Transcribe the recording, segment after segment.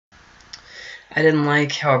I didn't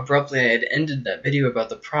like how abruptly I had ended that video about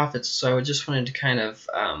the prophets, so I just wanted to kind of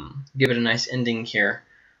give it a nice ending here.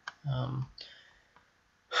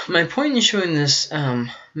 My point in showing this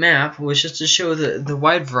map was just to show the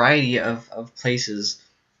wide variety of places.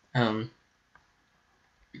 Now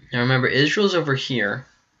remember, Israel's over here.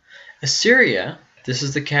 Assyria, this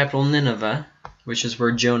is the capital Nineveh, which is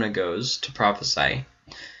where Jonah goes to prophesy,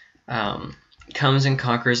 comes and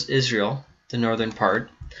conquers Israel, the northern part.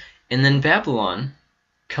 And then Babylon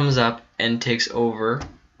comes up and takes over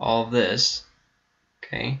all of this,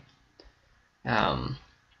 okay?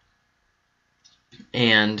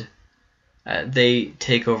 And they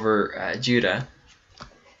take over Judah.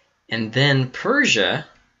 And then Persia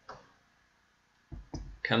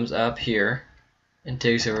comes up here and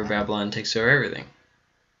takes over Babylon, takes over everything.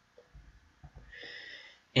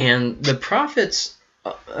 And the prophets,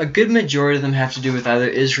 a good majority of them have to do with either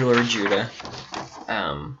Israel or Judah.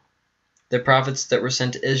 The prophets that were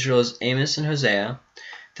sent to Israel is Amos and Hosea.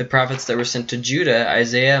 The prophets that were sent to Judah,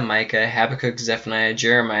 Isaiah, Micah, Habakkuk, Zephaniah,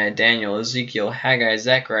 Jeremiah, Daniel, Ezekiel, Haggai,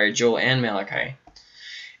 Zechariah, Joel, and Malachi.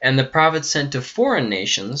 And the prophets sent to foreign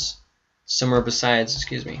nations, somewhere besides,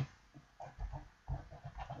 excuse me.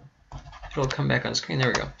 It'll come back on screen,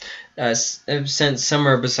 there we go. Sent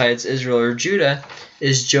somewhere besides Israel or Judah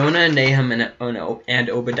is Jonah, Nahum, and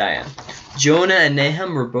Obadiah. Jonah and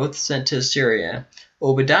Nahum were both sent to Assyria.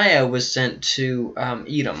 Obadiah was sent to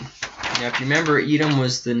Edom. Now, if you remember, Edom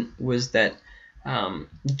was that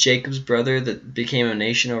Jacob's brother that became a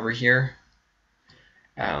nation over here.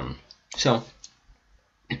 Like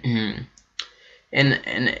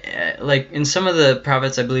in some of the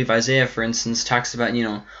prophets, I believe Isaiah, for instance, talks about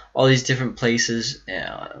all these different places,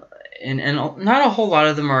 and not a whole lot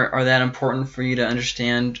of them are that important for you to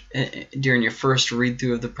understand during your first read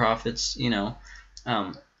through of the prophets.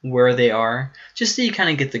 Where they are, just so you kind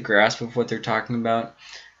of get the grasp of what they're talking about.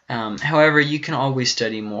 However, you can always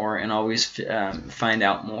study more and always find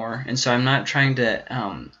out more. And so I'm not trying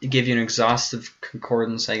to give you an exhaustive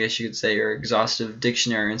concordance, I guess you could say, or exhaustive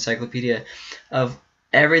dictionary or encyclopedia of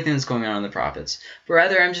everything that's going on in the prophets. But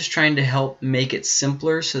rather, I'm just trying to help make it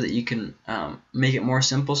simpler so that you can make it more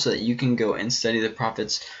simple so that you can go and study the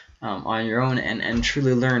prophets on your own and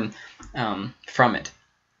truly learn from it.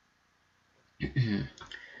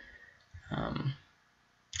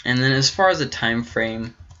 And then as far as the time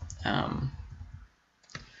frame,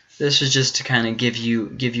 this was just to kind of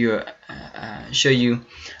show you,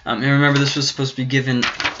 and remember this was supposed to be given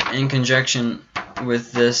in conjunction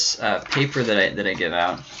with this paper that I give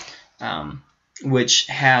out, which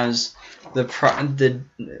has the prophet,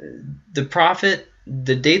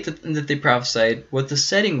 the date that they prophesied, what the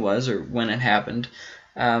setting was or when it happened,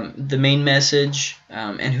 the main message,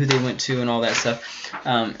 and who they went to and all that stuff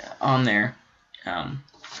on there.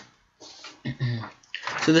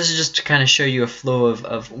 So this is just to kind of show you a flow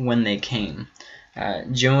of when they came.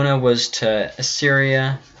 Jonah was to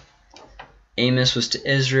Assyria. Amos was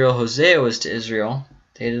to Israel. Hosea was to Israel.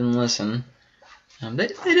 They didn't listen. They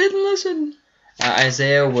didn't listen.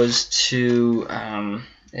 Isaiah was to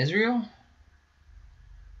Israel?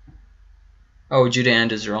 Oh, Judah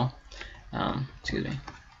and Israel. Excuse me.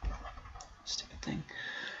 Stupid thing.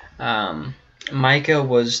 Micah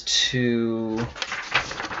was to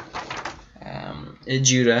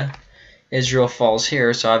Judah. Israel falls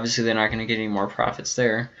here, so obviously they're not going to get any more prophets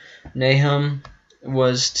there. Nahum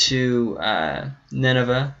was to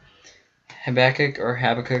Nineveh.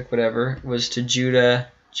 Habakkuk, whatever, was to Judah.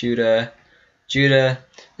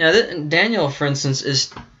 Now, Daniel, for instance,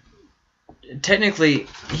 is technically,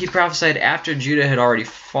 he prophesied after Judah had already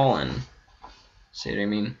fallen. See what I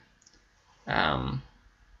mean?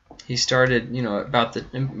 He started, about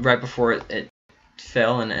right before it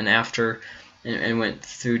fell and after, and went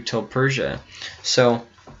through till Persia. So,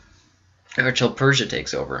 or till Persia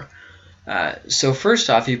takes over. So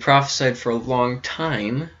first off, he prophesied for a long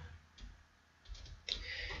time.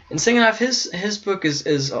 And second off, his book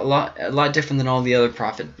is a lot different than all the other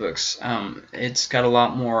prophet books. It's got a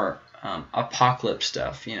lot more apocalypse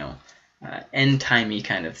stuff, end-timey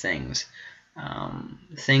kind of things.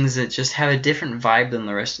 Things that just have a different vibe than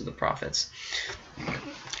the rest of the prophets.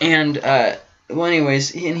 And well,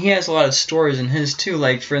 anyways, and he has a lot of stories in his too,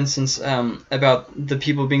 like for instance about the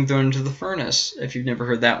people being thrown into the furnace, if you've never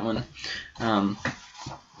heard that one, and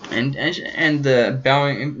the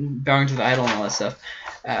bowing to the idol and all that stuff.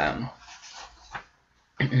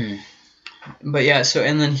 But yeah,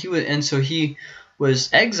 so he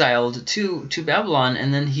was exiled to Babylon,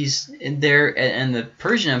 and then he's there, and the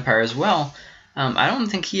Persian Empire as well. I don't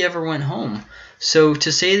think he ever went home. So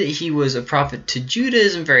to say that he was a prophet to Judah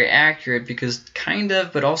isn't very accurate, because kind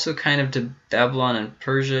of, but also kind of to Babylon and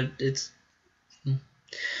Persia. It's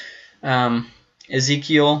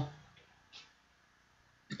Ezekiel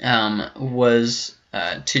was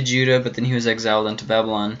to Judah, but then he was exiled into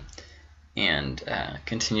Babylon and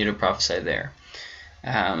continued to prophesy there.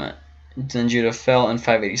 Then Judah fell in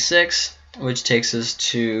 586, which takes us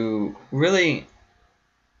to really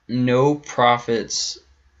no prophets.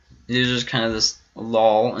 There's just kind of this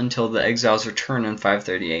lull until the exiles return in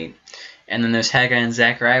 538. And then there's Haggai and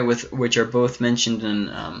Zechariah, which are both mentioned in,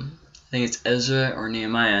 I think it's Ezra or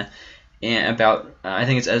Nehemiah, and about, I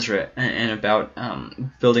think it's Ezra, and about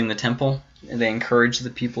building the temple. They encourage the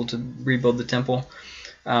people to rebuild the temple.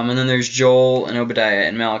 And then there's Joel and Obadiah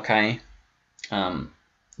and Malachi.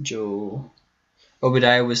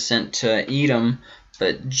 Obadiah was sent to Edom,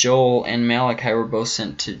 but Joel and Malachi were both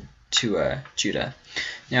sent to Judah.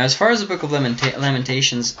 Now, as far as the book of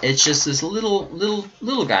Lamentations, it's just this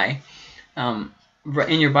little guy in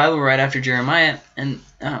your Bible right after Jeremiah, and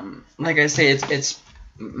like I say, it's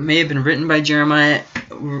may have been written by Jeremiah.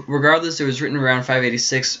 Regardless, it was written around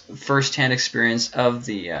 586. First-hand experience of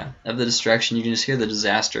the destruction. You can just hear the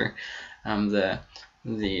disaster, the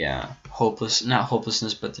not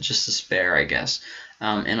hopelessness, but just despair, I guess.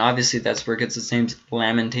 And obviously that's where it gets its name,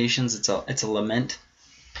 Lamentations. It's a lament.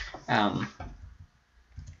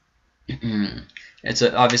 It's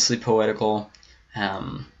obviously poetical,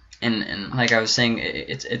 and like I was saying,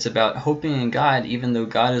 it's about hoping in God, even though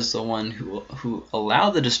God is the one who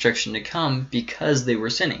allowed the destruction to come because they were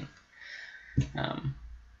sinning.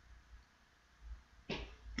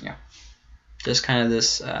 Yeah. Just kind of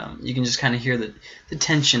this, you can just kind of hear the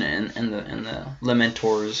tension in the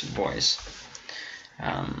lamentor's voice.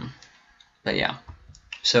 But yeah,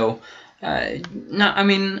 so I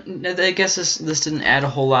guess this didn't add a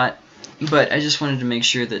whole lot, but I just wanted to make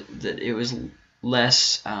sure that it was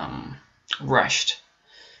less rushed.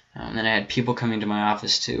 And I had people coming to my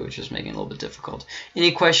office too, which was making it a little bit difficult.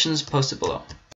 Any questions? Post it below.